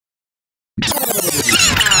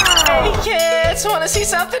Hey kids, wanna see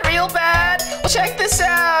something real bad? Well, check this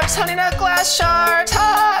out. It's honey nut glass shards.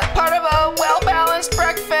 Ha! Part of a well-balanced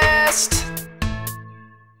breakfast.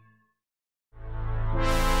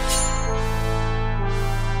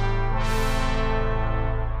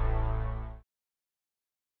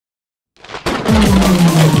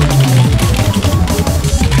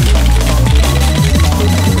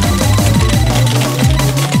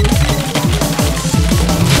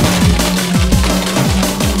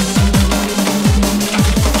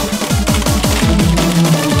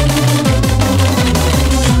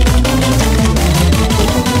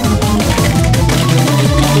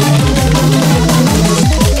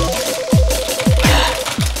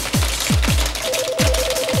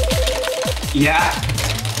 Yeah,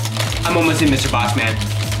 I'm almost in, Mr. Bossman.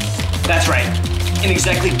 That's right. In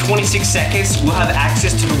exactly 26 seconds, we'll have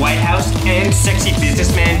access to the White House and sexy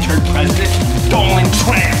businessman turned president, Donald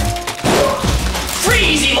Trump.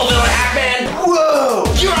 Freeze, evil villain Hackman! Whoa!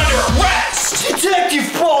 You're under arrest!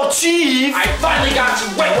 Detective Paul Chief! I finally got you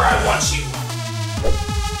right where I want you.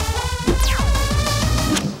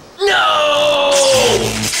 No!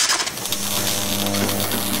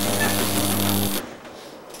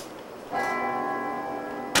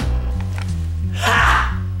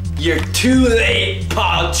 You're too late,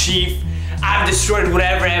 Paul Chief. I've destroyed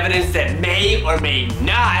whatever evidence that may or may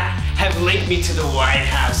not have linked me to the White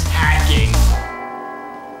House hacking.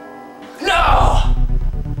 No!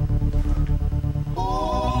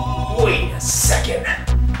 Wait a second.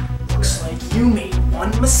 Looks like you made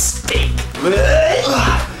one mistake.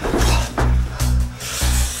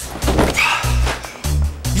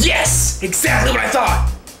 Yes! Exactly what I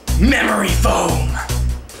thought! Memory foam!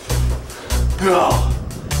 No,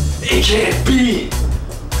 it can't be.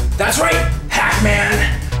 That's right,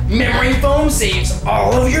 Hackman! Memory foam saves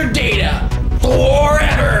all of your data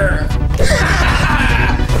forever!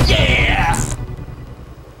 Yeah!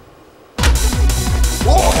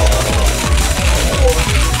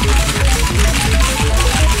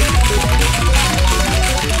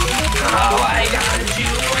 All I gotta do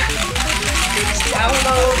is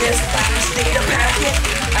download this fast data packet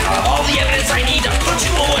and all the evidence I need to put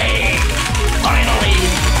you away! Finally!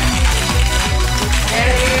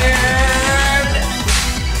 And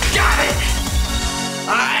got it!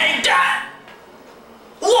 I got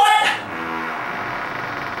what?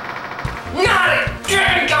 Not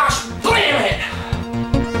again! Gosh, damn it!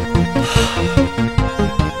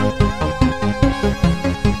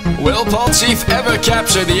 Will Paul Chief ever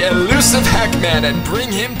capture the elusive Hackman and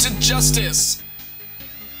bring him to justice?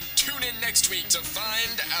 Tune in next week to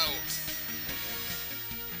find out.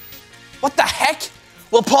 What the heck?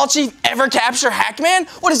 Will Paul Chief ever capture Hackman?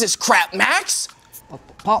 What is this crap, Max?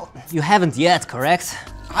 Paul, you haven't yet, correct?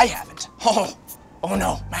 I haven't. Oh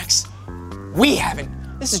no, Max. We haven't.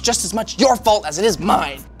 This is just as much your fault as it is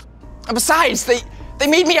mine. And besides, they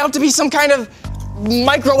made me out to be some kind of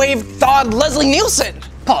microwave thawed Leslie Nielsen.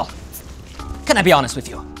 Paul, can I be honest with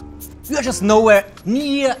you? You are just nowhere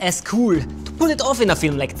near as cool to pull it off in a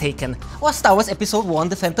film like Taken or Star Wars Episode 1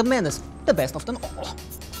 The Phantom Menace, the best of them all.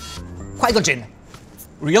 Qui-Gon Jinn,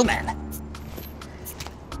 real man.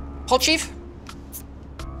 Paul Chief?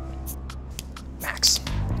 Max,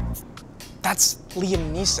 that's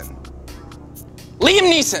Liam Neeson.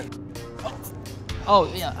 Liam Neeson!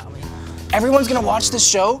 Oh, yeah, I mean... Everyone's gonna watch this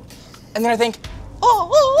show, and then I think,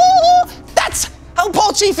 that's how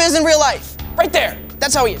Paul Chief is in real life. Right there.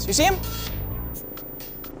 That's how he is. You see him?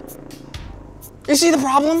 You see the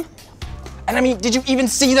problem? And I mean, did you even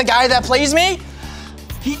see the guy that plays me?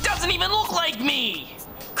 He doesn't even look like me!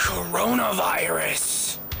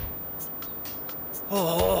 Coronavirus!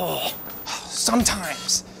 Oh,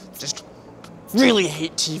 sometimes just really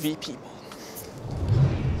hate TV people.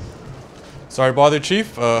 Sorry to bother you,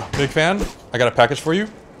 Chief. Big fan. I got a package for you.